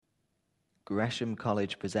Gresham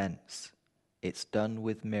College presents It's Done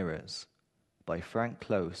with Mirrors by Frank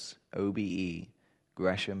Close, OBE,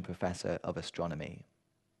 Gresham Professor of Astronomy.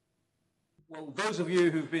 Well, those of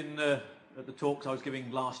you who've been at the talks I was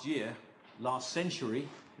giving last year, last century,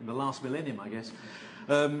 in the last millennium, I guess,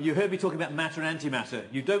 you heard me talking about matter and antimatter.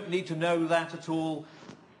 You don't need to know that at all,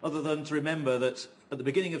 other than to remember that at the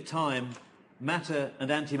beginning of time, matter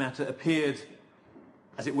and antimatter appeared,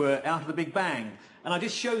 as it were, out of the Big Bang. And I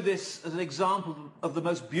just show this as an example of the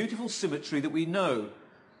most beautiful symmetry that we know,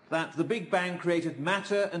 that the Big Bang created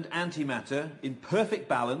matter and antimatter in perfect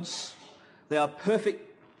balance. They are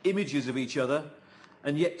perfect images of each other,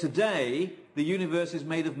 and yet today the universe is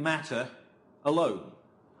made of matter alone.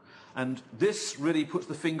 And this really puts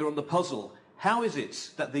the finger on the puzzle. How is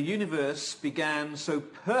it that the universe began so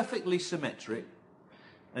perfectly symmetric,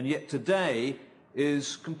 and yet today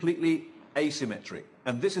is completely asymmetric?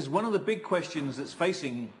 And this is one of the big questions that's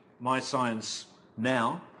facing my science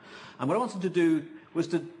now. And what I wanted to do was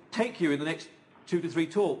to take you in the next 2 to 3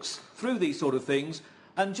 talks through these sort of things,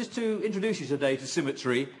 and just to introduce you today to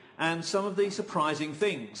symmetry and some of the surprising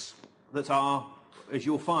things that are, as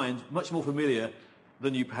you'll find, much more familiar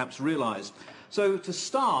than you perhaps realise. So to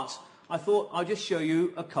start, I thought I'd just show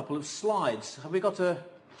you a couple of slides. Have we got to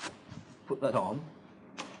put that on?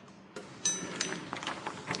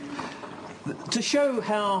 To show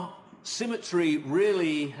how symmetry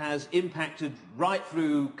really has impacted right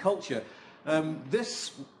through culture.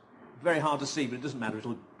 This, very hard to see, but it doesn't matter,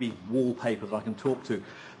 it'll be wallpaper that I can talk to.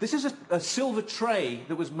 This is a silver tray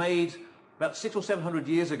that was made about 600 or 700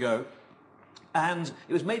 years ago, and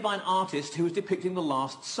it was made by an artist who was depicting the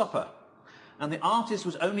Last Supper. And the artist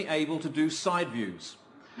was only able to do side views.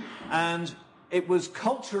 And it was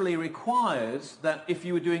culturally required that if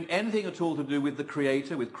you were doing anything at all to do with the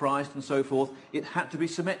Creator, with Christ and so forth, it had to be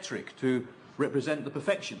symmetric to represent the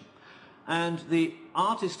perfection. And the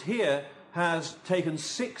artist here has taken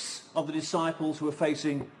 6 of the disciples who are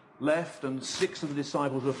facing left and 6 of the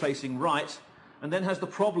disciples who are facing right, and then has the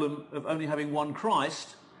problem of only having one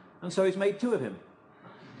Christ, and so he's made 2 of him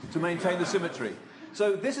to maintain the symmetry.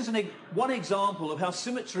 So this is one example of how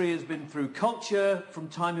symmetry has been through culture from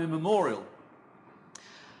time immemorial.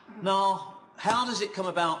 Now, how does it come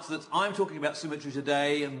about that I'm talking about symmetry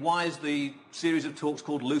today, and why is the series of talks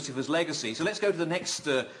called Lucifer's Legacy? So let's go to the next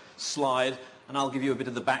slide, and I'll give you a bit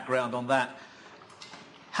of the background on that.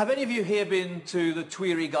 Have any of you here been to the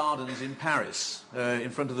Tuileries Gardens in Paris, in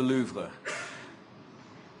front of the Louvre?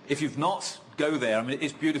 If you've not, go there. I mean,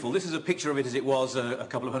 it's beautiful. This is a picture of it as it was a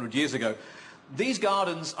couple of hundred years ago. These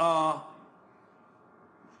gardens are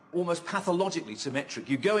almost pathologically symmetric.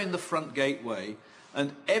 You go in the front gateway,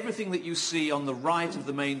 and everything that you see on the right of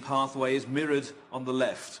the main pathway is mirrored on the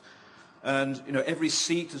left. And, you know, every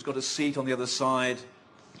seat has got a seat on the other side.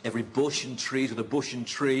 Every bush and tree's got a bush and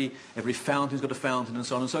tree. Every fountain's got a fountain, and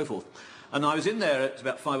so on and so forth. And I was in there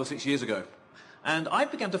about 5 or 6 years ago, and I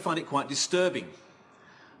began to find it quite disturbing.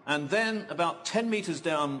 And then, about 10 metres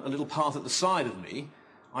down a little path at the side of me,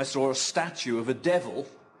 I saw a statue of a devil,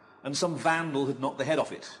 and some vandal had knocked the head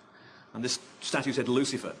off it. And this statue said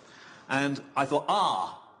Lucifer. And I thought,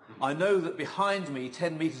 I know that behind me,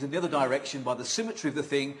 10 metres in the other direction, by the symmetry of the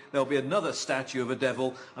thing, there'll be another statue of a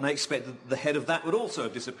devil, and I expected the head of that would also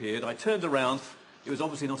have disappeared. I turned around. It was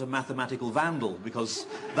obviously not a mathematical vandal, because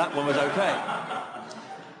that one was okay.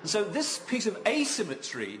 So this piece of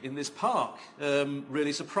asymmetry in this park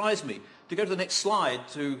really surprised me. To go to the next slide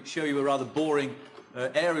to show you a rather boring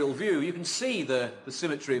aerial view, you can see the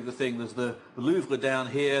symmetry of the thing. There's the Louvre down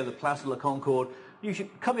here, the Place de la Concorde. You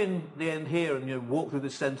should come in the end here and walk through the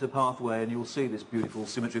centre pathway, and you'll see this beautiful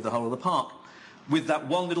symmetry of the whole of the park with that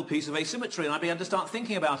one little piece of asymmetry. And I began to start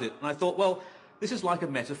thinking about it. And I thought, well, this is like a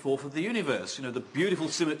metaphor for the universe. You know, the beautiful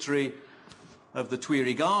symmetry of the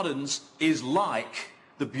Tuileries Gardens is like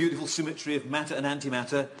the beautiful symmetry of matter and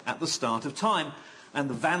antimatter at the start of time.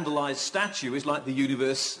 And the vandalised statue is like the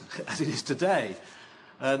universe as it is today.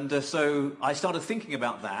 And so I started thinking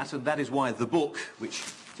about that, and that is why the book, which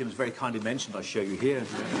Tim has very kindly mentioned, I show you here,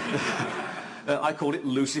 I called it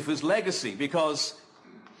Lucifer's Legacy, because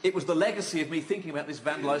it was the legacy of me thinking about this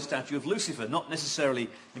vandalised statue of Lucifer, not necessarily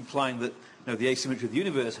implying that the asymmetry of the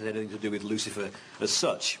universe had anything to do with Lucifer as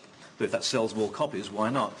such. But if that sells more copies,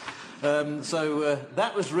 why not? So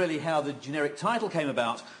that was really how the generic title came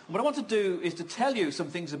about. And what I want to do is to tell you some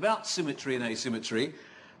things about symmetry and asymmetry,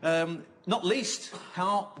 not least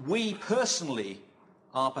how we personally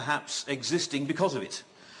are perhaps existing because of it.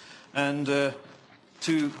 And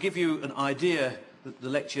to give you an idea that the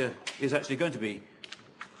lecture is actually going to be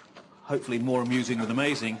hopefully more amusing than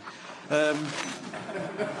amazing,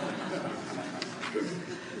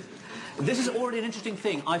 This is already an interesting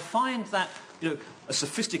thing. I find that, a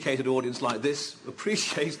sophisticated audience like this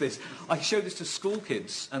appreciates this. I showed this to school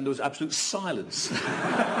kids, and there was absolute silence.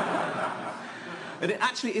 And it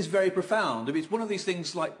actually is very profound. I mean, it's one of these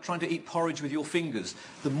things like trying to eat porridge with your fingers.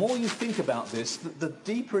 The more you think about this, the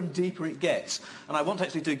deeper and deeper it gets. And I want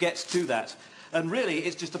actually to get to that. And really,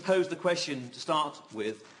 it's just to pose the question to start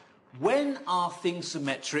with, when are things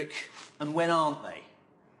symmetric and when aren't they?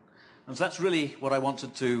 And so that's really what I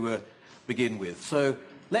wanted to begin with. So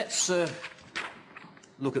let's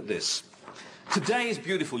look at this. Today is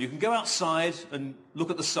beautiful. You can go outside and look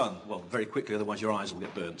at the sun. Well, very quickly, otherwise your eyes will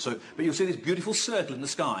get burned. But you'll see this beautiful circle in the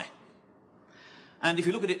sky. And if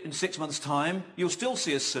you look at it in 6 months' time, you'll still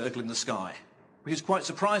see a circle in the sky, which is quite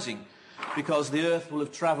surprising because the Earth will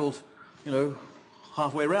have travelled,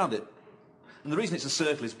 halfway around it. And the reason it's a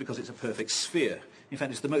circle is because it's a perfect sphere. In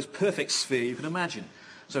fact, it's the most perfect sphere you can imagine.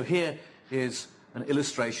 So here is an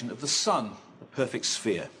illustration of the sun, a perfect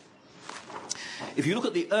sphere. If you look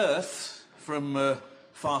at the Earth from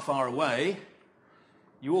far, far away,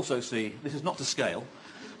 you also see, this is not to scale,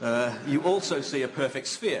 you also see a perfect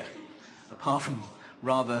sphere, apart from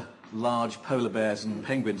rather large polar bears and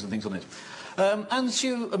penguins and things on it. And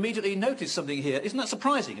you immediately notice something here. Isn't that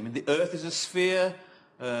surprising? I mean, the Earth is a sphere,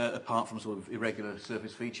 apart from sort of irregular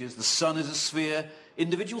surface features. The sun is a sphere.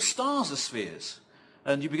 Individual stars are spheres.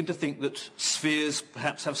 And you begin to think that spheres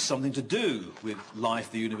perhaps have something to do with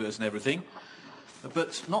life, the universe and everything.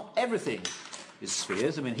 But not everything is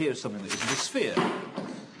spheres. I mean, here's something that isn't a sphere.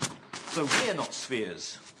 So we're not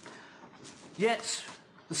spheres. Yet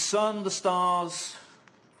the sun, the stars,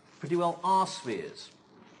 pretty well are spheres.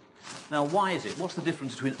 Now, why is it? What's the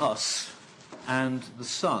difference between us and the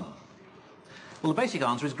sun? Well, the basic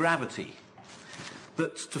answer is gravity.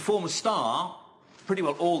 But to form a star, pretty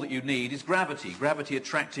well all that you need is gravity. Gravity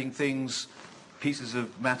attracting things, pieces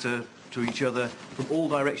of matter, to each other from all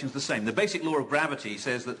directions the same. The basic law of gravity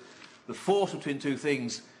says that the force between two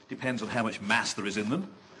things depends on how much mass there is in them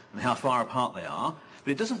and how far apart they are,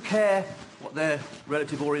 but it doesn't care what their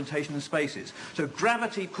relative orientation in space is. So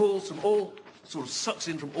gravity pulls from all, sort of sucks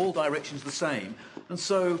in from all directions the same, and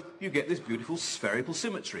so you get this beautiful spherical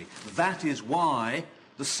symmetry. That is why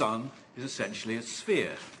the sun is essentially a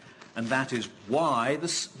sphere. And that is why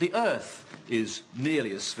the Earth is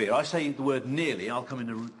nearly a sphere. I say the word nearly. I'll come in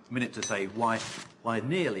a minute to say why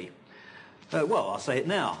nearly. Well, I'll say it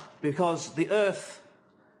now. Because the Earth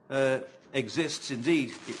exists,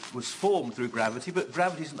 indeed, it was formed through gravity, but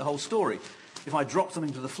gravity isn't the whole story. If I drop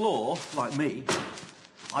something to the floor, like me,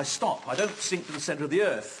 I stop. I don't sink to the centre of the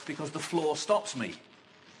Earth because the floor stops me.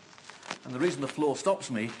 And the reason the floor stops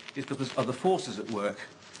me is because there's other forces at work.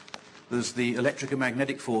 There's the electric and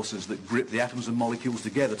magnetic forces that grip the atoms and molecules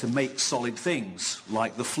together to make solid things,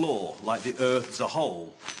 like the floor, like the Earth as a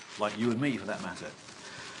whole, like you and me for that matter.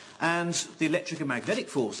 And the electric and magnetic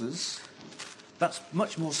forces, that's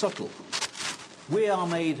much more subtle. We are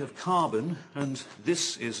made of carbon, and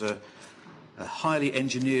this is a highly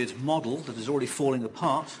engineered model that is already falling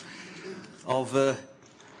apart of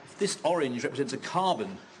this orange represents a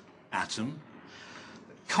carbon atom.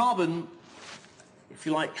 Carbon, if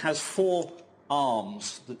you like, has 4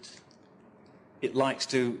 arms that it likes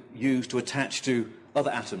to use to attach to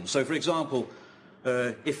other atoms. So, for example,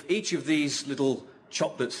 if each of these little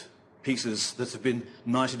chocolate pieces that have been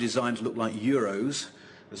nicely designed to look like euros,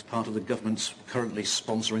 as part of the government's currently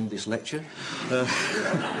sponsoring this lecture.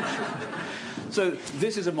 So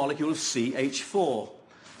this is a molecule of CH4.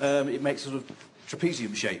 It makes sort of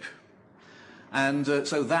trapezium shape. And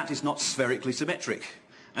so that is not spherically symmetric.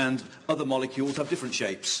 And other molecules have different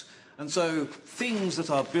shapes. And so things that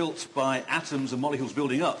are built by atoms and molecules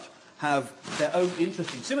building up have their own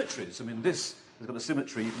interesting symmetries. I mean, this has got a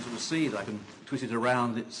symmetry. You can sort of see that I can twist it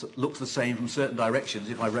around. It looks the same from certain directions.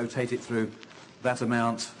 If I rotate it through that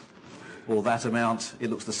amount or that amount, it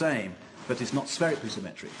looks the same. But it's not spherically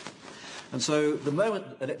symmetric. And so the moment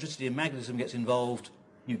electricity and magnetism gets involved,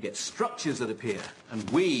 you get structures that appear. And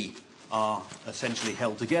we are essentially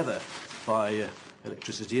held together by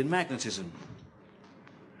electricity and magnetism.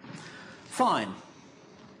 Fine.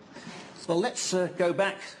 So let's go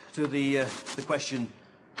back to the question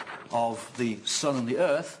of the sun and the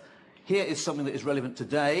earth. Here is something that is relevant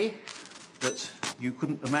today that you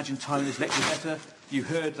couldn't imagine timing this lecture better. You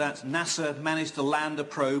heard that NASA managed to land a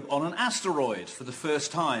probe on an asteroid for the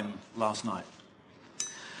first time last night.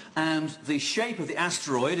 And the shape of the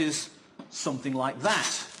asteroid is something like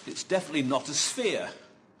that. It's definitely not a sphere.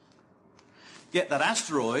 Yet that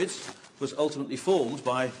asteroid was ultimately formed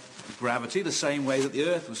by gravity, the same way that the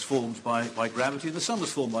Earth was formed by gravity and the Sun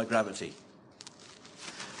was formed by gravity.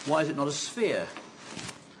 Why is it not a sphere?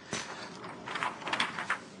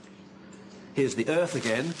 Here's the Earth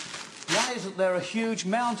again. Why isn't there a huge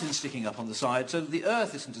mountain sticking up on the side so that the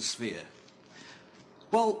Earth isn't a sphere?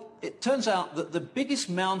 Well, it turns out that the biggest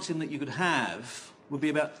mountain that you could have would be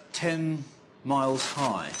about 10 miles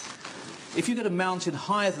high. If you get a mountain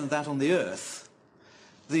higher than that on the Earth,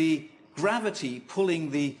 the gravity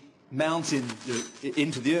pulling the mountain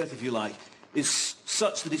into the Earth, if you like, is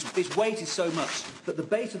such that its weight is so much that the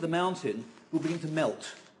base of the mountain will begin to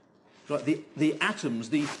melt. Right? The atoms,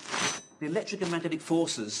 the electric and magnetic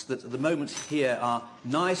forces that at the moment here are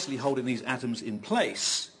nicely holding these atoms in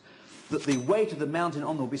place, that the weight of the mountain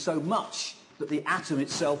on them will be so much that the atom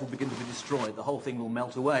itself will begin to be destroyed. The whole thing will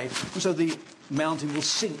melt away, and so the mountain will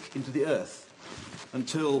sink into the Earth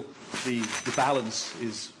until the balance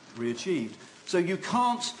is re-achieved. So you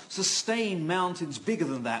can't sustain mountains bigger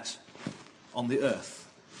than that on the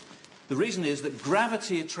Earth. The reason is that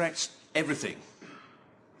gravity attracts everything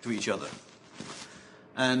to each other.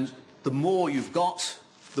 And the more you've got,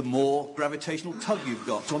 the more gravitational tug you've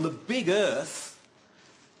got. So on the big Earth,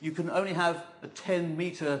 you can only have a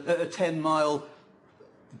 10-mile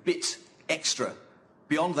bit extra.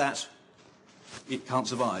 Beyond that, it can't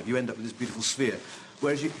survive. You end up with this beautiful sphere.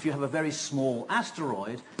 Whereas if you have a very small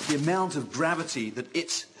asteroid, the amount of gravity that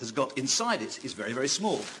it has got inside it is very, very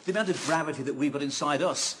small. The amount of gravity that we've got inside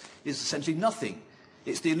us is essentially nothing.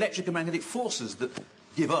 It's the electric and magnetic forces that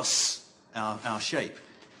give us our shape.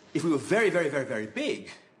 If we were very, very, very, very big,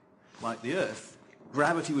 like the Earth,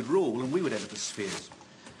 gravity would rule and we would end up as spheres.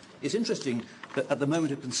 It's interesting that at the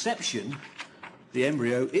moment of conception, the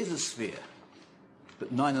embryo is a sphere.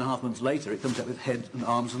 But 9.5 months later, it comes out with head and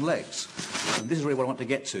arms and legs. And this is really what I want to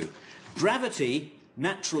get to. Gravity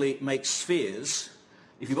naturally makes spheres.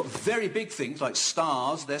 If you've got very big things like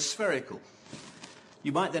stars, they're spherical.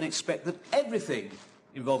 You might then expect that everything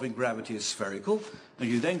involving gravity is spherical, and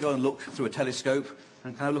you then go and look through a telescope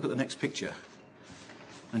and kind of look at the next picture.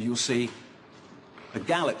 And you'll see a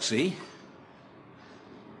galaxy.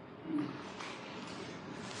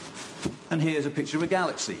 And here's a picture of a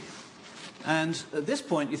galaxy. And at this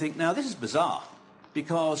point you think, now this is bizarre,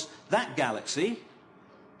 because that galaxy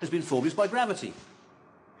has been formed just by gravity.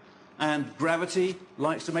 And gravity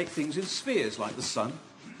likes to make things in spheres, like the sun.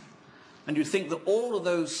 And you'd think that all of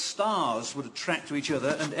those stars would attract to each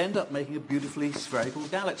other and end up making a beautifully spherical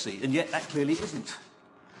galaxy. And yet that clearly isn't.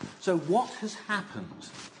 So what has happened?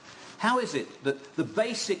 How is it that the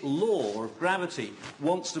basic law of gravity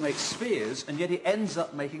wants to make spheres, and yet it ends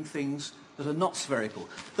up making things that are not spherical?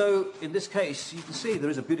 Though, in this case, you can see there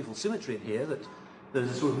is a beautiful symmetry in here, that there's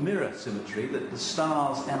a sort of mirror symmetry, that the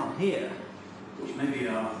stars out here, which maybe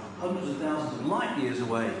are hundreds of thousands of light years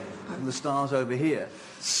away from the stars over here,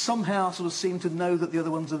 somehow sort of seem to know that the other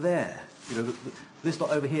ones are there. You know, this lot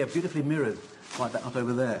over here, beautifully mirrored like that lot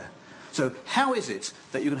over there. So how is it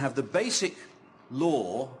that you can have the basic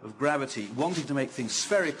law of gravity wanting to make things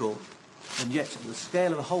spherical, and yet at the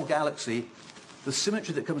scale of the whole galaxy, the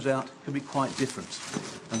symmetry that comes out can be quite different?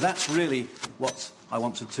 And that's really what I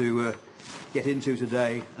wanted to get into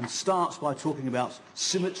today, and starts by talking about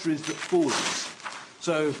symmetries that fool us.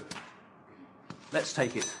 So let's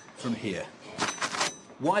take it from here.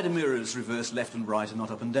 Why do mirrors reverse left and right and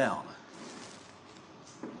not up and down?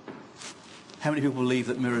 How many people believe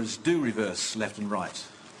that mirrors do reverse left and right?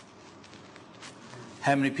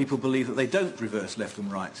 How many people believe that they don't reverse left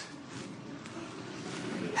and right?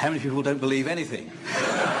 How many people don't believe anything?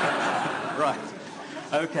 Right.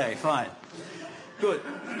 Okay, fine. Good.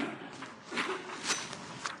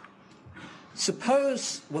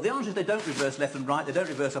 Suppose, well, the answer is they don't reverse left and right, they don't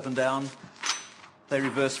reverse up and down, they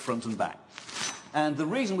reverse front and back. And the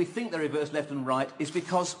reason we think they reverse left and right is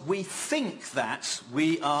because we think that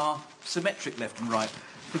we are symmetric left and right.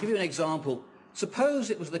 To give you an example, suppose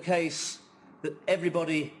it was the case that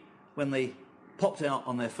everybody, when they popped out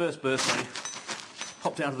on their first birthday,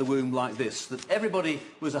 popped out of the womb like this, that everybody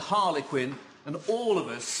was a harlequin and all of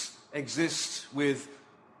us exist with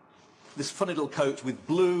this funny little coat with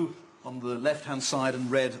blue on the left-hand side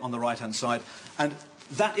and red on the right-hand side, and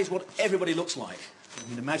that is what everybody looks like.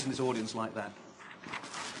 You can imagine this audience like that.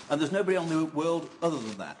 And there's nobody on the world other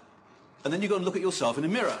than that. And then you go and look at yourself in a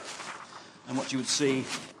mirror, and what you would see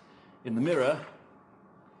in the mirror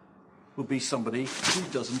would be somebody who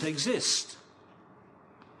doesn't exist.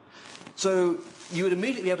 So you would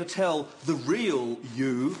immediately be able to tell the real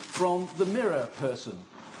you from the mirror person.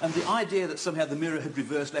 And the idea that somehow the mirror had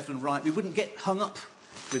reversed left and right, we wouldn't get hung up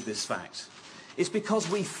with this fact. It's because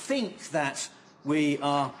we think that we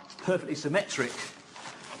are perfectly symmetric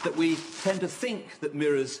that we tend to think that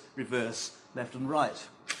mirrors reverse left and right.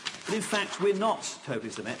 But in fact, we're not totally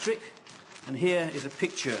symmetric. And here is a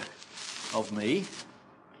picture of me.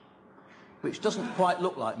 which doesn't quite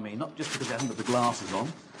look like me, not just because I haven't got the glasses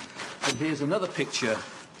on. And here's another picture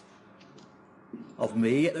of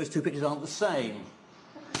me, yet those two pictures aren't the same.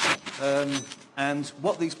 And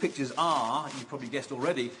what these pictures are, you probably guessed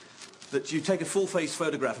already, that you take a full-face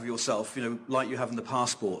photograph of yourself, you know, like you have in the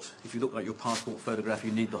passport. If you look like your passport photograph,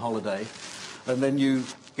 you need the holiday. And then you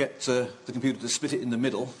get the computer to split it in the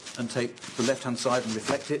middle and take the left-hand side and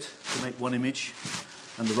reflect it to make one image,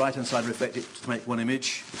 and the right-hand side reflect it to make one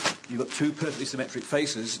image. You've got two perfectly symmetric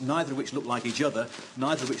faces, neither of which look like each other,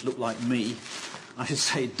 neither of which look like me. I should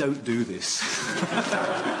say, don't do this.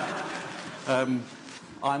 I'm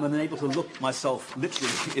unable to look myself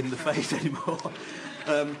literally in the face anymore.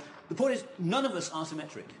 The point is, none of us are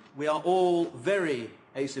symmetric. We are all very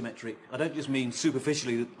asymmetric. I don't just mean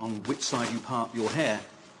superficially on which side you part your hair.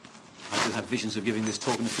 I do have visions of giving this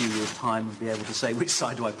talk in a few years' time and be able to say which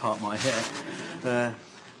side do I part my hair.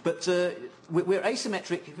 But we're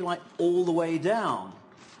asymmetric, if you like, all the way down.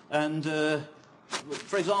 And,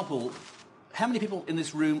 for example, how many people in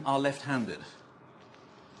this room are left-handed?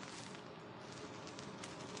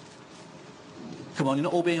 Come on, you're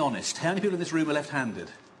not all being honest. How many people in this room are left-handed?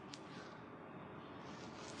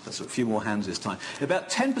 That's a few more hands this time. About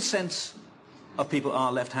 10% of people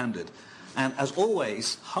are left-handed. And as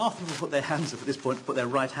always, half of people put their hands up at this point, put their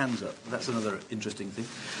right hands up. That's another interesting thing.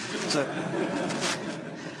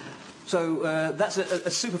 So that's a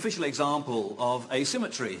superficial example of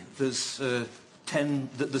asymmetry. There's 9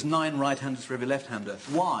 right-handers for every left-hander.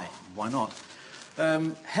 Why? Why not?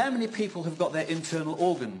 How many people have got their internal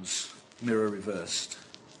organs mirror reversed?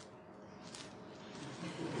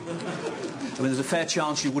 I mean, there's a fair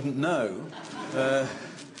chance you wouldn't know.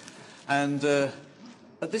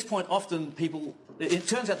 At this point, often people... It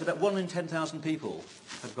turns out that about 1 in 10,000 people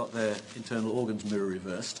have got their internal organs mirror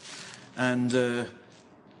reversed. And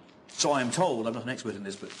so I am told, I'm not an expert in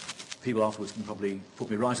this, but people afterwards can probably put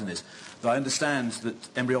me right in this, that I understand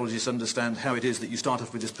that embryologists understand how it is that you start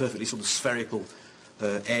off with this perfectly sort of spherical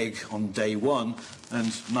egg on day 1,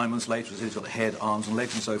 and 9 months later, as it's got a head, arms and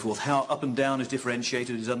legs and so forth. How up and down is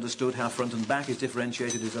differentiated is understood, how front and back is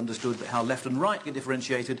differentiated is understood, but how left and right get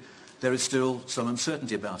differentiated, there is still some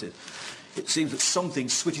uncertainty about it. It seems that something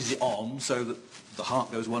switches it on so that the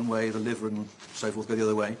heart goes one way, the liver and so forth go the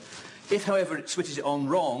other way. If, however, it switches it on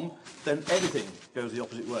wrong, then everything goes the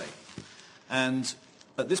opposite way. And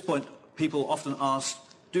at this point, people often ask,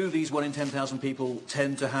 do these 1 in 10,000 people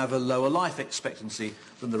tend to have a lower life expectancy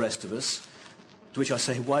than the rest of us? To which I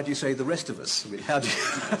say, why do you say the rest of us? I mean,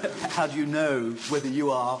 how do you know whether you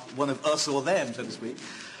are one of us or them, so to speak?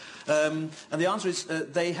 And the answer is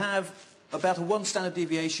they have about a 1 standard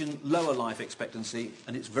deviation lower life expectancy,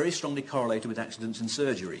 and it's very strongly correlated with accidents in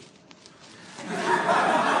surgery.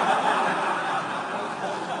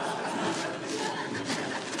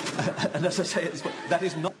 And as I say at this point, that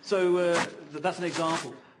is not... So that's an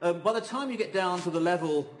example. By the time you get down to the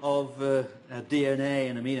level of DNA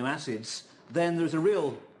and amino acids, then there's a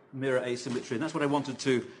real mirror asymmetry, and that's what I wanted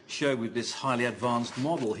to show with this highly advanced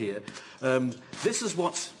model here. This is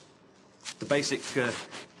what the basic,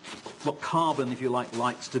 what carbon, if you like,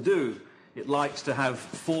 likes to do. It likes to have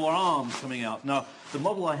 4 arms coming out. Now, the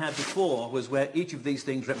model I had before was where each of these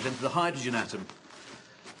things represented a hydrogen atom.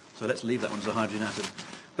 So let's leave that one as a hydrogen atom.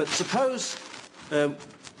 But suppose,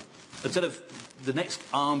 instead of the next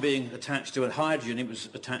arm being attached to a hydrogen, it was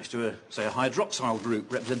attached to, say, a hydroxyl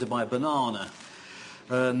group represented by a banana.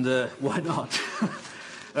 And why not?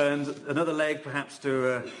 And another leg perhaps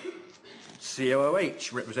to a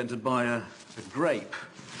COOH represented by a grape.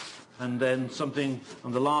 And then something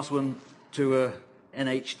on the last one to a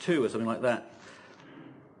NH2 or something like that,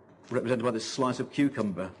 represented by this slice of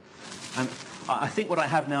cucumber. And I think what I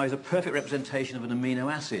have now is a perfect representation of an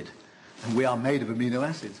amino acid. And we are made of amino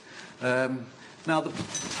acids. Now, the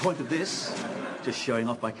point of this, just showing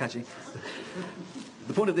off by catching,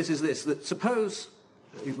 the point of this is this, that suppose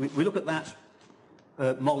we look at that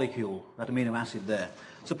molecule, that amino acid there.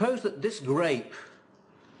 Suppose that this grape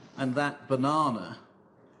and that banana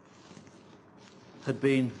had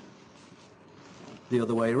been the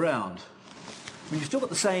other way around. I mean, you've still got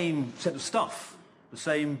the same set of stuff, the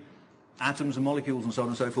same atoms and molecules and so on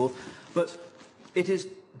and so forth, but it is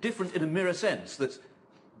different in a mirror sense, that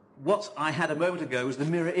what I had a moment ago was the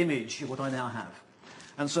mirror image of what I now have.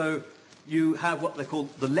 And so you have what they call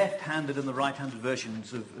the left-handed and the right-handed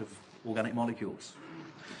versions of organic molecules.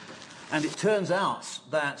 And it turns out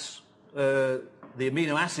that the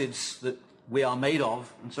amino acids that we are made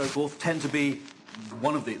of and so forth tend to be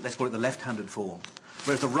one of the, let's call it the left-handed form,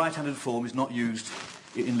 whereas the right-handed form is not used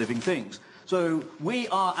in living things. So we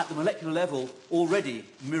are at the molecular level already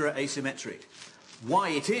mirror asymmetric. why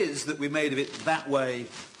it is that we made of it that way,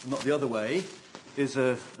 not the other way, is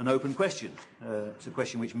an open question. It's a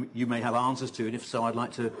question which you may have answers to, and if so, I'd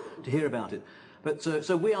like to hear about it. But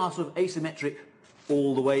so we are sort of asymmetric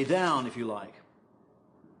all the way down, if you like.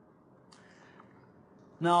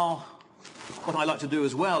 Now, what I like to do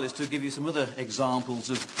as well is to give you some other examples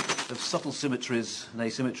of subtle symmetries and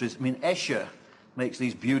asymmetries. I mean, Escher makes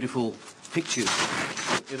these beautiful pictures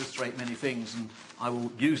that illustrate many things, and I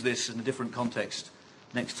will use this in a different context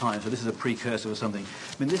next time. So this is a precursor or something.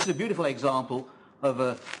 I mean, this is a beautiful example of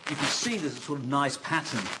you can see there's a sort of nice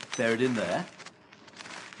pattern buried in there,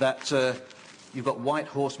 that you've got white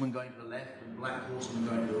horsemen going to the left and black horsemen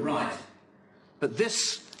going to the right. But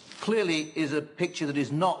this clearly is a picture that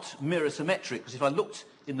is not mirror symmetric, because if I looked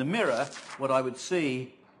in the mirror, what I would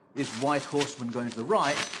see is white horsemen going to the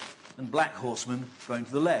right and black horsemen going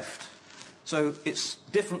to the left. So it's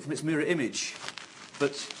different from its mirror image,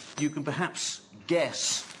 but you can perhaps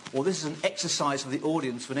guess, or this is an exercise for the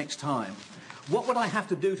audience for next time. What would I have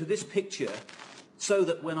to do to this picture so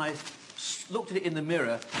that when I looked at it in the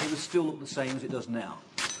mirror, it would still look the same as it does now?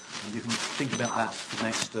 And you can think about that for the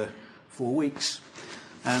next 4 weeks.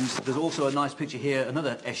 And there's also a nice picture here,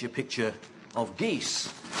 another Escher picture of geese,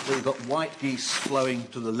 where you've got white geese flowing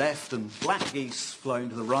to the left and black geese flowing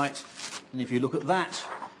to the right. And if you look at that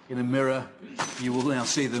in a mirror, you will now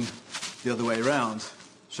see them the other way around.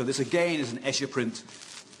 So this again is an Escher print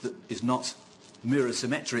that is not mirror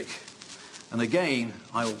symmetric. And again,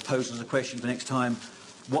 I will pose as a question for next time,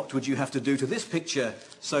 what would you have to do to this picture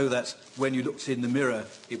so that when you looked in the mirror,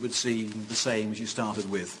 it would seem the same as you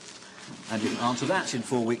started with? And you can answer that in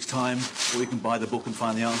 4 weeks' time, or you can buy the book and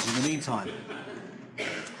find the answers in the meantime.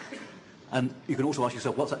 And you can also ask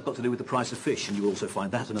yourself, what's that got to do with the price of fish? And you'll also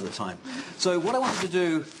find that another time. So what I wanted to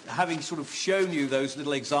do, having sort of shown you those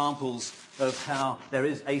little examples of how there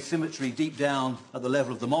is asymmetry deep down at the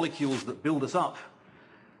level of the molecules that build us up,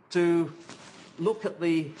 to look at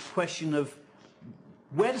the question of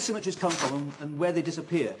where do symmetries come from and where they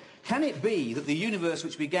disappear. Can it be that the universe,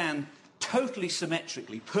 which began totally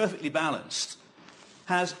symmetrically, perfectly balanced,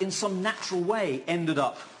 has in some natural way ended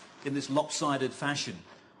up in this lopsided fashion,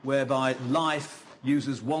 whereby life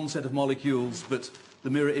uses one set of molecules, but the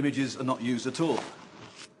mirror images are not used at all?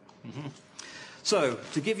 So,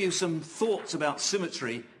 to give you some thoughts about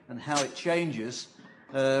symmetry and how it changes,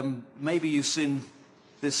 maybe you've seen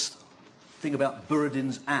this thing about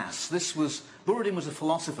Buridan's ass. Buridan was a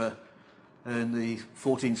philosopher in the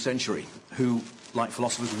 14th century who, like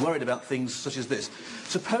philosophers, worried about things such as this.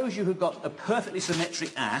 Suppose you have got a perfectly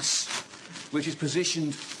symmetric ass which is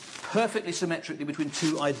positioned perfectly symmetrically between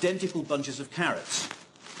two identical bunches of carrots.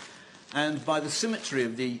 And by the symmetry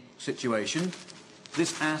of the situation,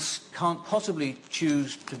 this ass can't possibly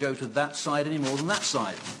choose to go to that side any more than that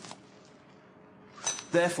side.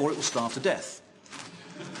 Therefore, it will starve to death.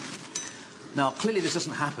 Now, clearly this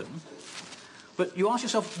doesn't happen, but you ask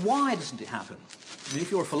yourself, why doesn't it happen? I mean,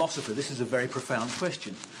 if you're a philosopher, this is a very profound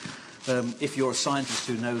question. If you're a scientist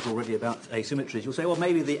who knows already about asymmetries, you'll say, well,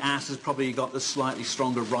 maybe the ass has probably got a slightly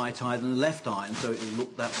stronger right eye than the left eye, and so it will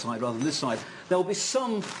look that side rather than this side. There will be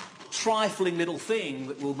some trifling little thing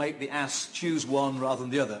that will make the ass choose one rather than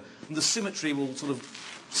the other, and the symmetry will sort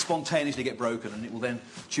of spontaneously get broken, and it will then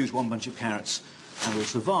choose one bunch of carrots and will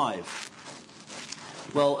survive.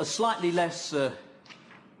 Well, a slightly less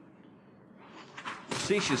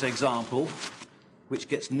facetious example, which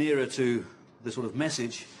gets nearer to the sort of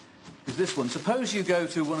message, is this one. Suppose you go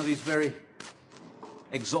to one of these very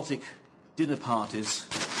exotic dinner parties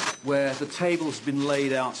where the table's been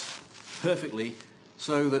laid out perfectly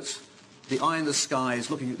so that the eye in the sky is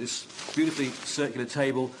looking at this beautifully circular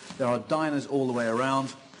table. There are diners all the way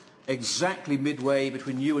around. Exactly midway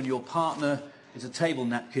between you and your partner is a table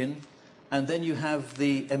napkin. And then you have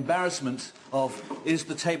the embarrassment of, is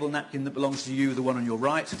the table napkin that belongs to you the one on your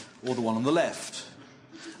right or the one on the left?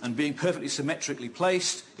 And being perfectly symmetrically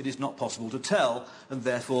placed, it is not possible to tell, and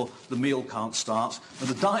therefore the meal can't start, and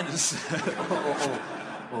the diners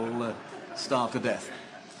all starve to death.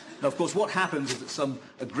 Now, of course, what happens is that some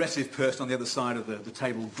aggressive person on the other side of the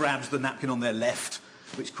table grabs the napkin on their left,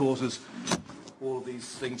 which causes all of these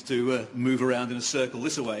things to move around in a circle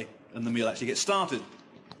this way, and the meal actually gets started.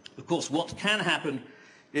 Of course, what can happen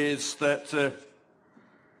is that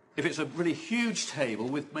if it's a really huge table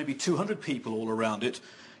with maybe 200 people all around it,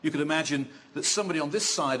 you could imagine that somebody on this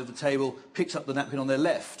side of the table picks up the napkin on their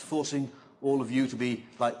left, forcing all of you to be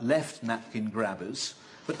like left napkin grabbers.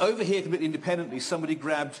 But over here, completely independently, somebody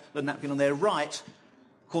grabbed the napkin on their right,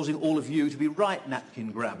 causing all of you to be right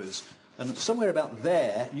napkin grabbers. And somewhere about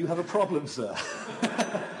there, you have a problem, sir.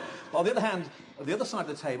 On the other hand, at the other side of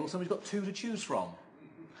the table, somebody's got two to choose from.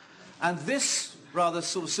 And this rather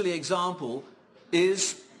sort of silly example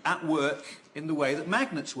is at work in the way that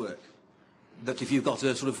magnets work. That if you've got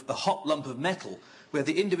a sort of a hot lump of metal where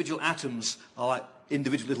the individual atoms are like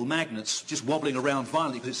individual little magnets just wobbling around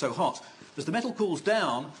violently because it's so hot, as the metal cools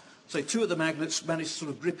down, say two of the magnets manage to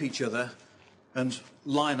sort of grip each other and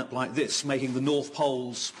line up like this, making the north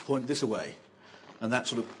poles point this way. And that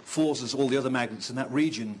sort of forces all the other magnets in that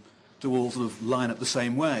region to all sort of line up the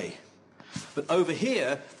same way. But over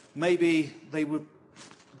here, maybe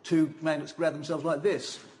two magnets grab themselves like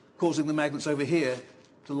this, causing the magnets over here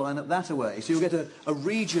to line up that way. So you'll get a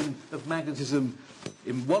region of magnetism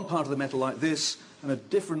in one part of the metal like this, and a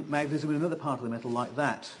different magnetism in another part of the metal like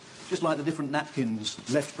that. Just like the different napkins,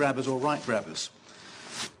 left grabbers or right grabbers.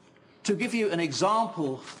 To give you an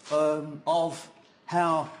example of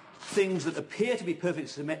how things that appear to be perfectly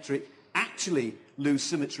symmetric actually lose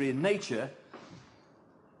symmetry in nature,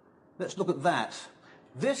 let's look at that.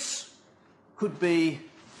 This could be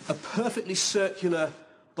a perfectly circular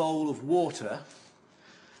bowl of water,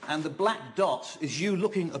 and the black dot is you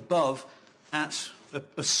looking above at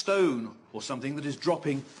a stone or something that is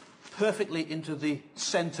dropping perfectly into the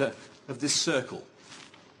centre of this circle.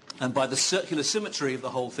 And by the circular symmetry of the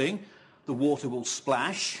whole thing, the water will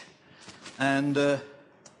splash, and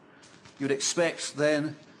you'd expect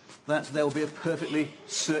then that there will be a perfectly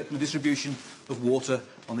circular distribution of water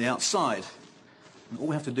on the outside. And all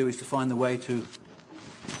we have to do is to find the way to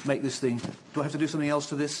make this thing... Do I have to do something else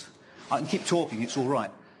to this? I can keep talking, it's all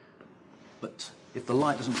right. But if the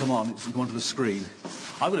light doesn't come on, it doesn't come onto the screen.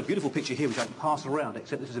 I've got a beautiful picture here which I can pass around,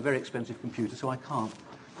 except this is a very expensive computer, so I can't.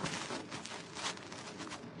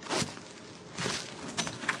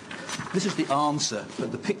 This is the answer,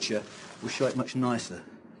 but the picture will show it much nicer.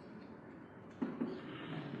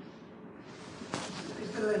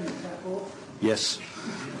 Yes.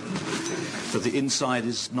 But the inside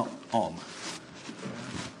is not on.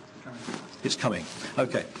 It's coming.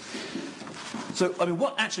 Okay. So, I mean,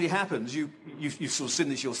 what actually happens, you've sort of seen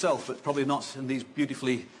this yourself, but probably not in these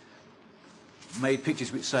beautifully made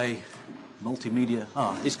pictures which say multimedia.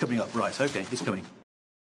 Ah, it's coming up, right, okay, it's coming.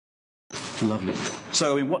 Lovely.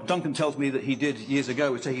 So, I mean, what Duncan tells me that he did years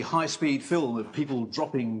ago was taking high-speed film of people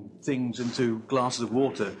dropping things into glasses of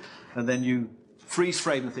water, and then you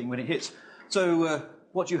freeze-frame the thing when it hits. So,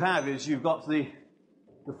 what you have is you've got the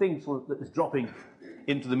thing that is dropping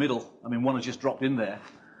into the middle. I mean, one has just dropped in there.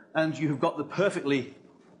 And you've got the perfectly,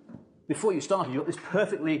 before you started, you've got this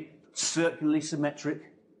perfectly circularly symmetric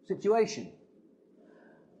situation.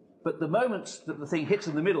 But the moment that the thing hits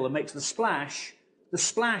in the middle and makes the splash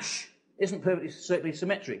isn't perfectly circularly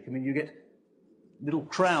symmetric. I mean, you get little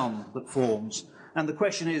crown that forms. And the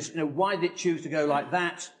question is, you know, why did it choose to go like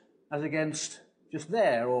that as against just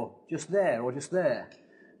there, or just there, or just there?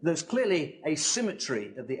 There's clearly a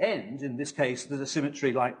symmetry at the end. In this case, there's a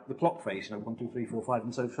symmetry like the clock face, you know, 1, 2, 3, 4, 5,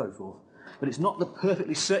 and so forth. But it's not the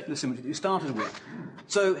perfectly circular symmetry that you started with.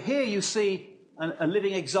 So here you see a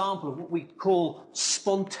living example of what we call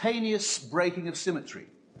spontaneous breaking of symmetry.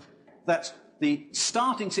 That the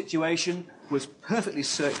starting situation was perfectly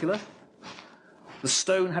circular, the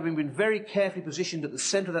stone having been very carefully positioned at the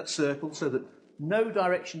centre of that circle so that no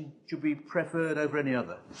direction should be preferred over any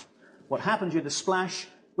other. What happens, you had a splash,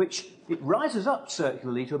 which it rises up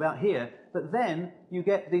circularly to about here, but then you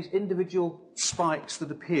get these individual spikes that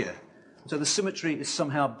appear. So the symmetry is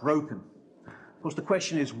somehow broken. Of course, the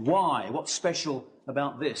question is why? What's special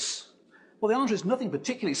about this? Well, the answer is nothing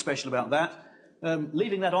particularly special about that.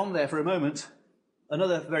 Leaving that on there for a moment,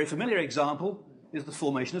 another very familiar example is the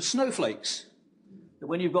formation of snowflakes. That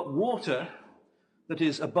when you've got water that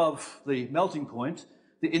is above the melting point,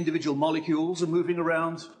 the individual molecules are moving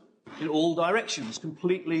around in all directions,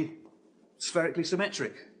 completely spherically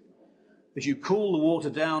symmetric. As you cool the water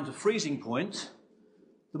down to freezing point,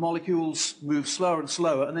 the molecules move slower and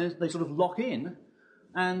slower, and then they sort of lock in,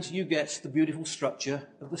 and you get the beautiful structure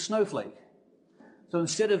of the snowflake. So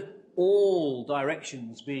instead of all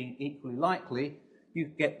directions being equally likely, you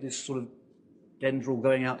get this sort of dendril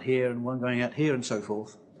going out here and one going out here and so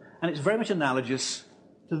forth. And it's very much analogous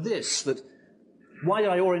to this, that why did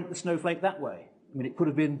I orient the snowflake that way? I mean, it could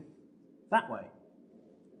have been that way,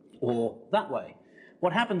 or that way.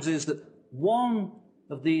 What happens is that one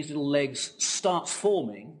of these little legs starts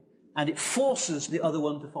forming, and it forces the other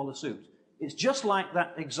one to follow suit. It's just like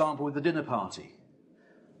that example with the dinner party.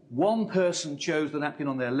 One person chose the napkin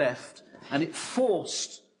on their left, and it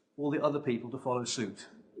forced all the other people to follow suit.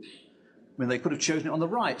 I mean, they could have chosen it on the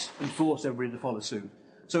right and forced everybody to follow suit.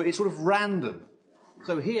 So it's sort of random.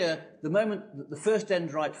 So here, the moment that the first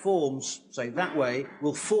dendrite forms, say, that way,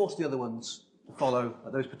 will force the other ones to follow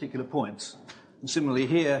at those particular points. And similarly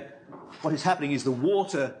here, what is happening is the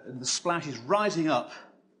water and the splash is rising up,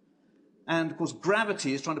 and of course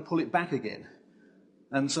gravity is trying to pull it back again.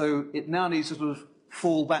 And so it now needs to sort of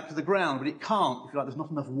fall back to the ground, but it can't, if you like, there's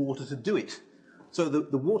not enough water to do it. So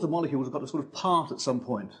the water molecules have got to sort of part at some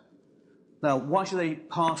point. Now, why should they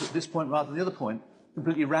part at this point rather than the other point?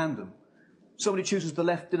 Completely random. Somebody chooses the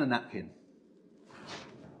left dinner napkin.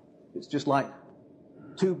 It's just like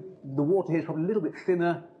the water here is probably a little bit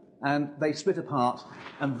thinner, and they split apart,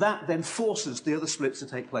 and that then forces the other splits to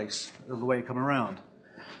take place of the way you come around.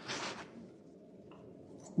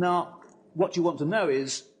 Now, what you want to know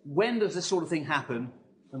is, when does this sort of thing happen,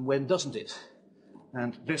 and when doesn't it?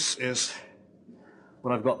 And this is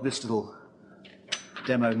what I've got, this little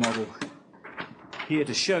demo model here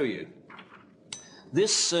to show you.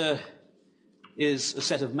 This is a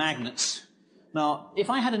set of magnets. Now, if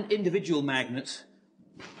I had an individual magnet,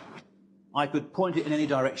 I could point it in any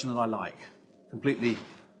direction that I like, completely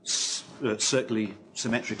circularly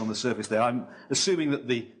symmetric on the surface there. I'm assuming that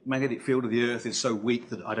the magnetic field of the Earth is so weak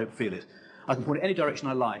that I don't feel it. I can point it any direction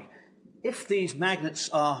I like. If these magnets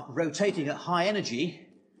are rotating at high energy,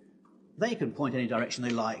 they can point any direction they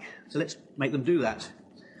like. So let's make them do that.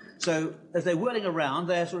 So as they're whirling around,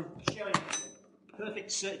 they're sort of showing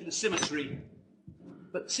perfect circular symmetry.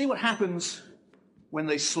 But see what happens when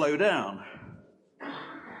they slow down.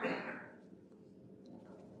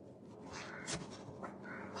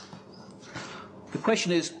 The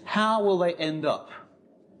question is, how will they end up?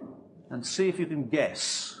 And see if you can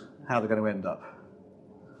guess how they're going to end up.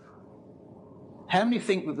 How many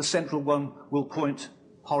think that the central one will point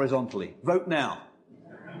horizontally? Vote now.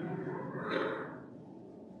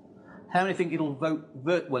 How many think it'll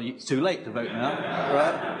vote well, it's too late to vote now,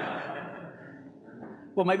 right?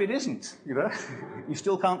 Well, maybe it isn't, you know. You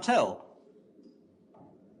still can't tell.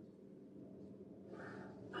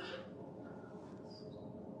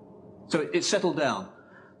 So it's settled down.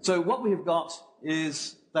 So what we have got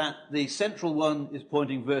is that the central one is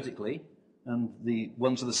pointing vertically, and the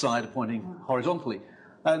ones to the side are pointing horizontally.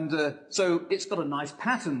 And so it's got a nice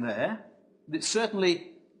pattern there. It's certainly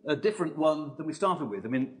a different one than we started with. I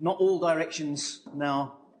mean, not all directions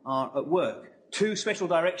now are at work. Two special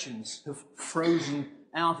directions have frozen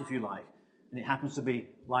out, if you like, and it happens to be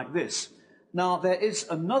like this. Now, there is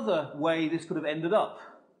another way this could have ended up.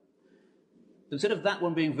 Instead of that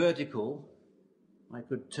one being vertical, I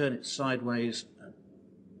could turn it sideways,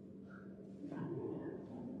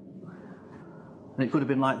 and it could have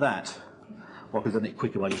been like that. Well, I could have done it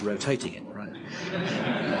quicker by just rotating it, right?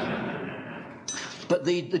 But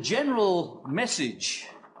the general message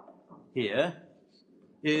here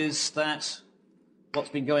is that what's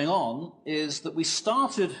been going on is that we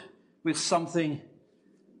started with something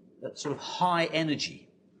that's sort of high energy,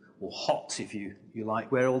 or hot, if you like,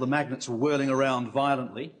 where all the magnets were whirling around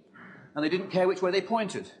violently, and they didn't care which way they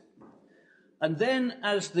pointed. And then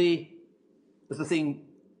as the thing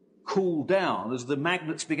cooled down, as the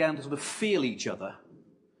magnets began to sort of feel each other,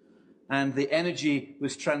 and the energy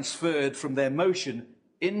was transferred from their motion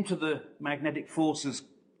into the magnetic forces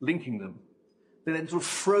linking them, they then sort of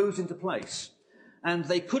froze into place. And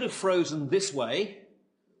they could have frozen this way,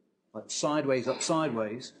 like sideways, up,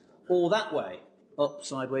 sideways, or that way, up,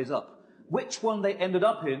 sideways, up. Which one they ended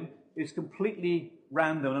up in is completely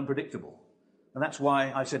random and unpredictable. And that's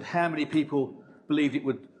why I said how many people believed it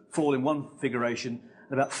would fall in one configuration,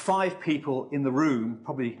 and about 5 people in the room,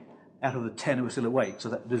 probably out of the 10 who were still awake, so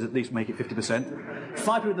that does at least make it 50%.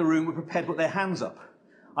 5 people in the room were prepared to put their hands up.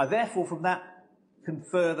 I therefore, from that,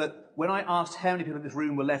 confer that when I asked how many people in this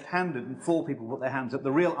room were left-handed and 4 people put their hands up,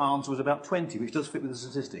 the real answer was about 20, which does fit with the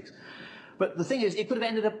statistics. But the thing is, it could have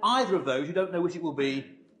ended up either of those. You don't know which it will be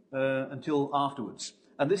until afterwards.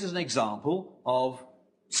 And this is an example of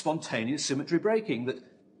spontaneous symmetry breaking, that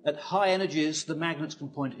at high energies, the magnets can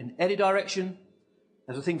point in any direction.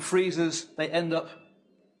 As the thing freezes, they end up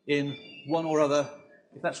in one or other.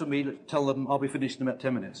 If that's for me, tell them I'll be finished in about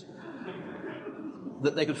 10 minutes.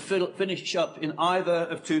 That they could finish up in either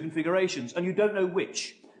of 2 configurations, and you don't know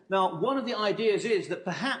which. Now, one of the ideas is that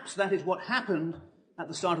perhaps that is what happened at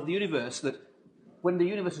the start of the universe, that when the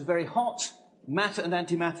universe was very hot, matter and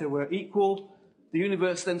antimatter were equal. The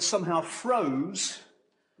universe then somehow froze,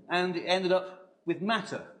 and it ended up with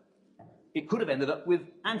matter. It could have ended up with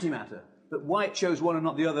antimatter, but why it chose one and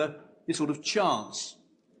not the other is sort of chance.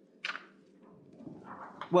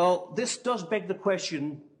 Well, this does beg the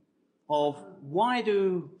question of why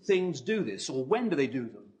do things do this, or when do they do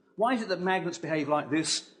them? Why is it that magnets behave like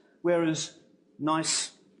this, wheras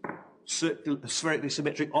nice spherically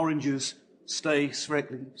symmetric oranges stay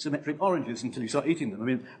spherically symmetric oranges until you start eating them. I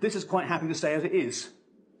mean, this is quite happy to stay as it is,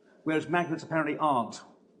 whereas magnets apparently aren't.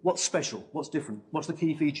 What's special? What's different? What's the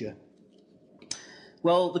key feature?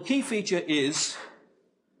 Well, the key feature is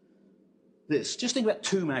this. Just think about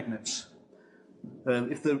two magnets.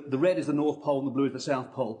 If the red is the North Pole and the blue is the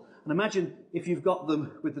South Pole. And imagine if you've got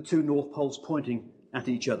them with the two North Poles pointing at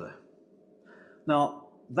each other. Now,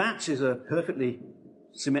 that is a perfectly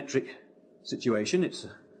symmetric situation. It's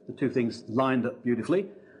the two things lined up beautifully,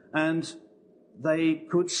 and they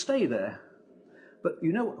could stay there. But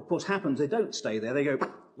you know what, of course, happens? They don't stay there. They go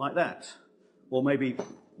like that, or maybe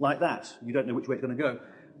like that. You don't know which way it's going to go.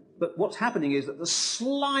 But what's happening is that the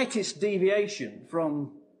slightest deviation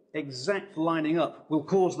from exact lining up will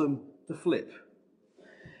cause them to flip.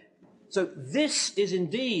 So this is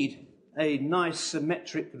indeed a nice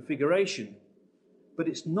symmetric configuration, but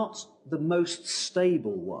it's not the most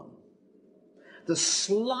stable one. The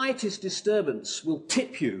slightest disturbance will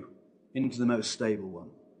tip you into the most stable one.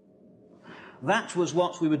 That was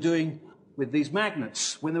what we were doing with these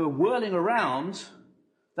magnets. When they were whirling around,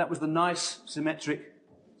 that was the nice symmetric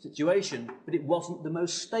situation, but it wasn't the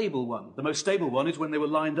most stable one. The most stable one is when they were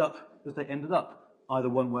lined up as they ended up, either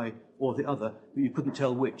one way or the other, but you couldn't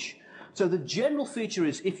tell which. So the general feature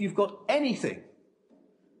is if you've got anything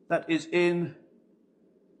that is in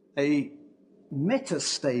a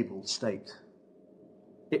metastable state,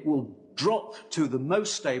 it will drop to the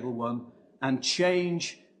most stable one and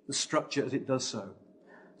change the structure as it does so.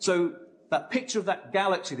 So that picture of that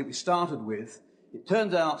galaxy that we started with, it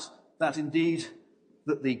turned out that indeed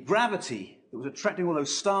that the gravity that was attracting all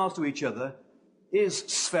those stars to each other is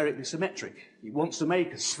spherically symmetric. It wants to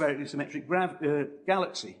make a spherically symmetric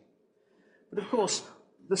galaxy. But of course,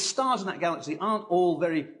 the stars in that galaxy aren't all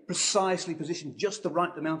very precisely positioned just the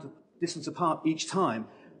right amount of distance apart each time.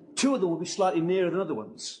 Two of them will be slightly nearer than other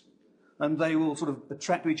ones, and they will sort of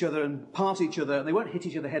attract to each other and pass each other, and they won't hit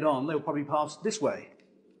each other head on. They'll probably pass this way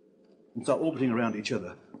and start orbiting around each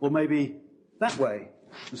other, or maybe that way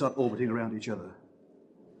and start orbiting around each other.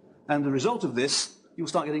 And the result of this, you'll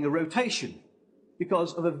start getting a rotation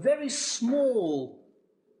because of a very small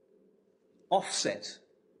offset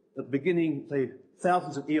at the beginning, say,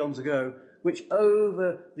 thousands of eons ago, which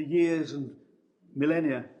over the years and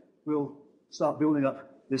millennia will start building up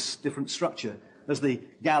this different structure as the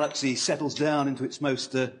galaxy settles down into its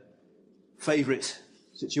most favourite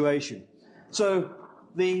situation. So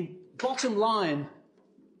the bottom line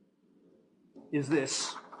is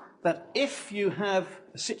this, that if you have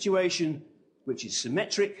a situation which is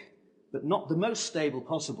symmetric, but not the most stable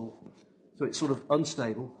possible, so it's sort of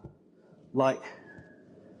unstable, like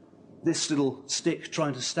this little stick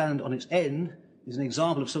trying to stand on its end is an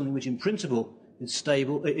example of something which in principle is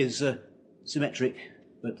stable, is symmetric,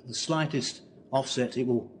 but the slightest offset it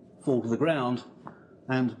will fall to the ground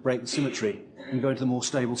and break the symmetry and go into the more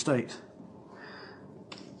stable state.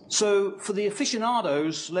 So for the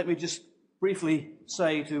aficionados, let me just briefly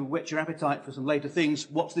say, to whet your appetite for some later things,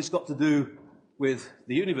 what's this got to do with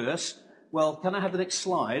the universe? Well, can I have the next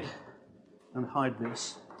slide and hide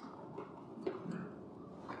this?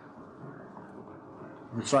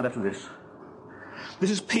 The slide after this.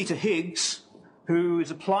 This is Peter Higgs, who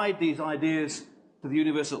has applied these ideas to the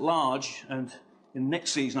universe at large, and in the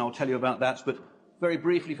next season I'll tell you about that, but very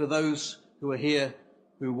briefly for those who are here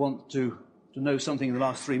who want to know something in the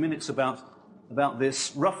last 3 minutes about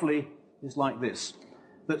this, roughly is like this.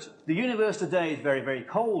 That the universe today is very, very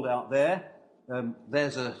cold out there.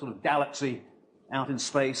 There's a sort of galaxy out in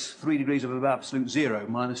space, 3 degrees above absolute zero,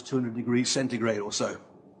 minus 200 degrees centigrade or so.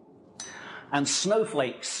 And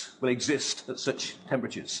snowflakes will exist at such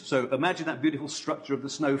temperatures. So imagine that beautiful structure of the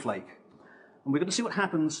snowflake. And we're going to see what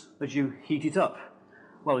happens as you heat it up.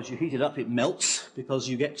 Well, as you heat it up, it melts, because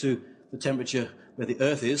you get to the temperature where the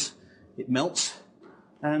Earth is. It melts.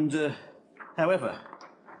 And, however,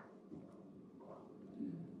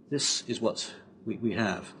 this is what we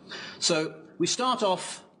have. So we start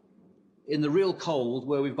off in the real cold,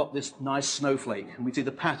 where we've got this nice snowflake, and we see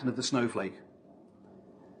the pattern of the snowflake.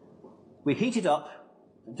 We heat it up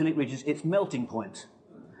until it reaches its melting point.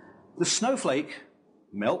 The snowflake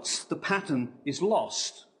melts, the pattern is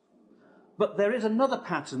lost. But there is another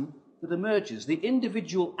pattern that emerges. The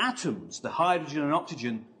individual atoms, the hydrogen and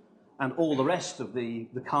oxygen, and all the rest of the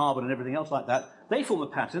carbon and everything else like that, they form a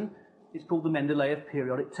pattern. It's called the Mendeleev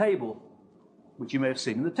periodic table, which you may have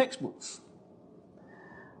seen in the textbooks.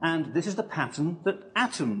 And this is the pattern that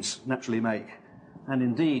atoms naturally make. And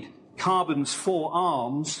indeed, carbon's 4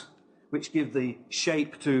 arms, which give the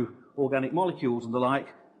shape to organic molecules and the like,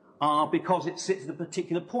 are because it sits at a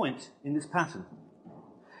particular point in this pattern.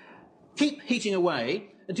 Keep heating away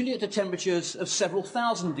until you get to temperatures of several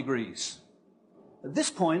thousand degrees. At this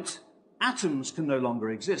point, atoms can no longer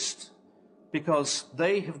exist because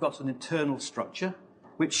they have got an internal structure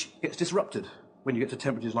which gets disrupted when you get to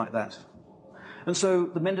temperatures like that. And so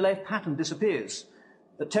the Mendeleev pattern disappears.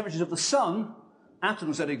 At temperatures of the sun,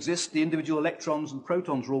 atoms that exist, the individual electrons and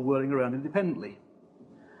protons are all whirling around independently.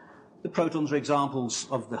 The protons are examples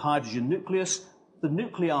of the hydrogen nucleus. The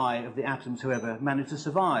nuclei of the atoms, however, manage to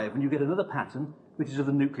survive, and you get another pattern, which is of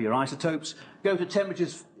the nuclear isotopes. Go to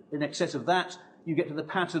temperatures in excess of that, you get to the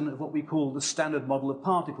pattern of what we call the standard model of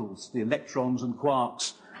particles, the electrons and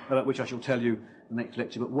quarks, about which I shall tell you in the next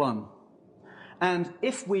lecture but one. And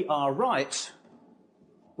if we are right,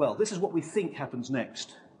 well, this is what we think happens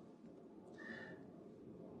next.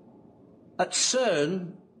 At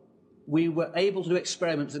CERN, we were able to do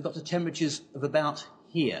experiments that got to temperatures of about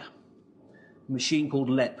here. A machine called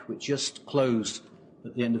LEP, which just closed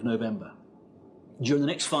at the end of November. During the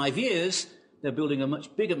next 5 years, they're building a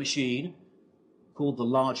much bigger machine called the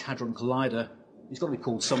Large Hadron Collider. It's got to be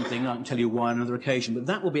called something, I can tell you why on another occasion, but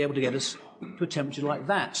that will be able to get us to a temperature like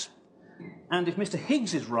that. And if Mr.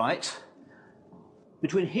 Higgs is right,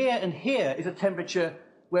 between here and here is a temperature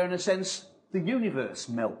where, in a sense, the universe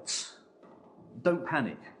melts. Don't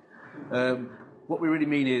panic. What we really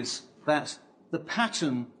mean is that the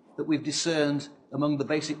pattern that we've discerned among the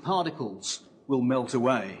basic particles will melt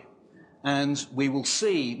away. And we will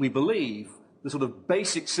see, we believe, the sort of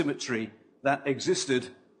basic symmetry that existed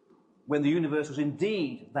when the universe was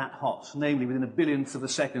indeed that hot, namely within a billionth of a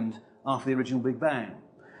second after the original Big Bang.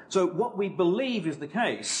 So what we believe is the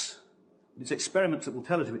case, it's experiments that will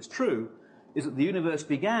tell us if it's true, is that the universe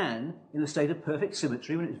began in a state of perfect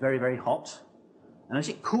symmetry when it was very, very hot. And as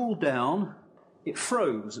it cooled down, it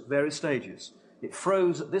froze at various stages. It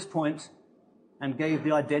froze at this point and gave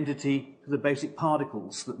the identity to the basic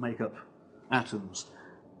particles that make up atoms.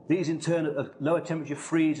 These, in turn, at lower temperature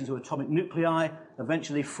freeze into atomic nuclei,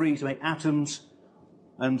 eventually freeze to make atoms,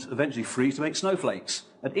 and eventually freeze to make snowflakes.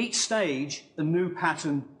 At each stage, a new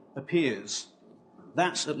pattern appears.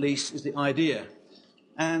 That, at least, is the idea.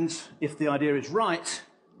 And if the idea is right,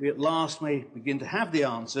 we at last may begin to have the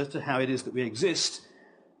answer to how it is that we exist.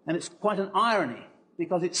 And it's quite an irony,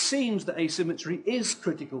 because it seems that asymmetry is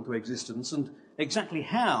critical to existence, and exactly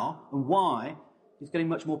how and why is getting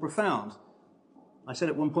much more profound. I said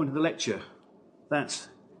at one point in the lecture that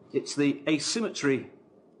it's the asymmetry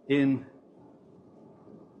in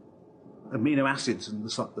amino acids and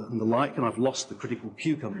the like, and I've lost the critical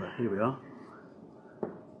cucumber. Here we are.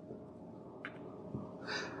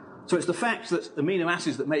 So it's the fact that amino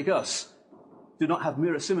acids that make us do not have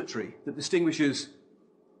mirror symmetry that distinguishes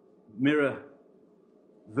mirror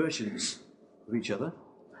versions of each other,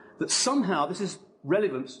 that somehow this is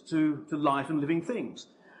relevant to life and living things.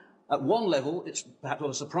 At one level, it's perhaps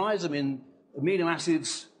not a surprise. I mean, amino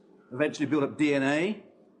acids eventually build up DNA,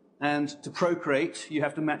 and to procreate, you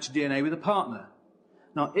have to match DNA with a partner.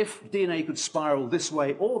 Now, if DNA could spiral this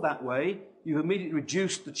way or that way, you've immediately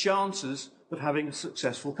reduced the chances of having a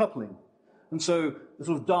successful coupling. And so the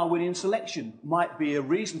sort of Darwinian selection might be a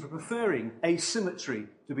reason for preferring asymmetry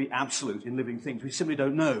to be absolute in living things. We simply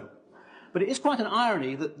don't know. But it is quite an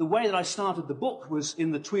irony that the way that I started the book was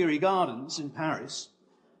in the Tuileries Gardens in Paris,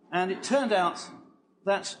 and it turned out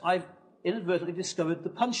that I've inadvertently discovered the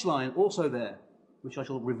punchline also there, which I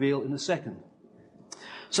shall reveal in a second.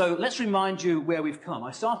 So let's remind you where we've come.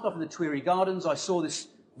 I started off in the Tuileries Gardens. I saw this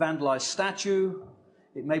vandalized statue.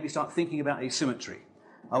 It made me start thinking about asymmetry.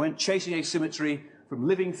 I went chasing asymmetry from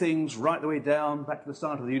living things right the way down, back to the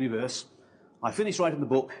start of the universe. I finished writing the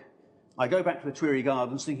book. I go back to the Tuileries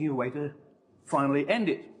Gardens thinking of a way to finally end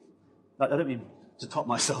it. I don't mean to top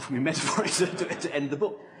myself, I mean metaphorically to end the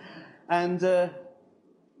book. And,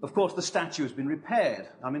 of course, the statue has been repaired.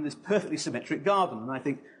 I'm in this perfectly symmetric garden, and I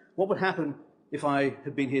think, what would happen if I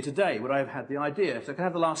had been here today? Would I have had the idea? So can I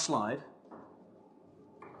have the last slide?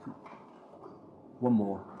 One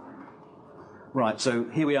more. Right, so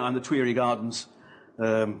here we are in the Tuileries Gardens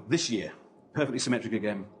this year, perfectly symmetric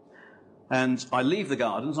again. And I leave the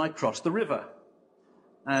gardens, I cross the river.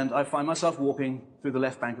 And I find myself walking through the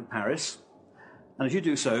left bank of Paris. And as you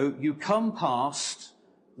do so, you come past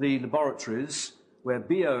the laboratories where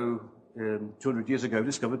Biot, 200 years ago,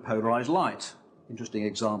 discovered polarized light. Interesting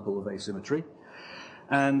example of asymmetry.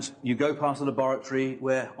 And you go past the laboratory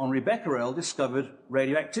where Henri Becquerel discovered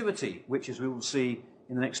radioactivity, which, as we will see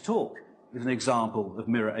in the next talk, is an example of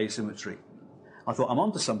mirror asymmetry. I thought, I'm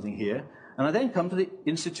onto something here. And I then come to the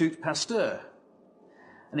Institut Pasteur.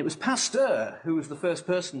 And it was Pasteur who was the first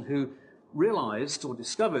person who realized or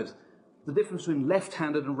discovered the difference between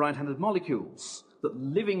left-handed and right-handed molecules, that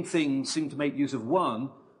living things seem to make use of one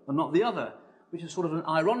and not the other, which is sort of an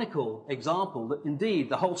ironical example that indeed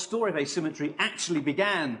the whole story of asymmetry actually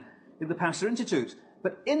began in the Pasteur Institute.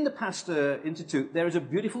 But in the Pasteur Institute, there is a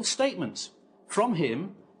beautiful statement from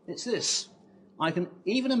him. It's this: I can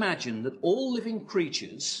even imagine that all living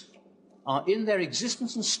creatures are in their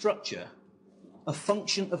existence and structure a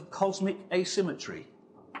function of cosmic asymmetry.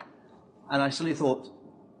 And I suddenly thought,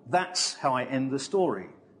 that's how I end the story.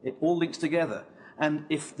 It all links together. And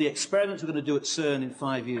if the experiments we're going to do at CERN in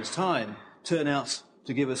 5 years' time turn out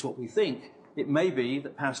to give us what we think, it may be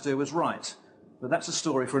that Pasteur was right. But that's a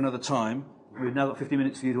story for another time. We've now got 50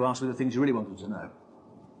 minutes for you to ask me the things you really wanted to know.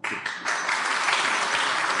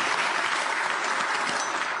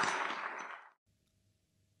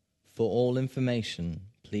 For all information,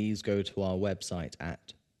 please go to our website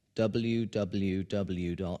at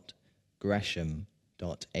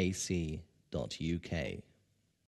www.gresham.ac.uk.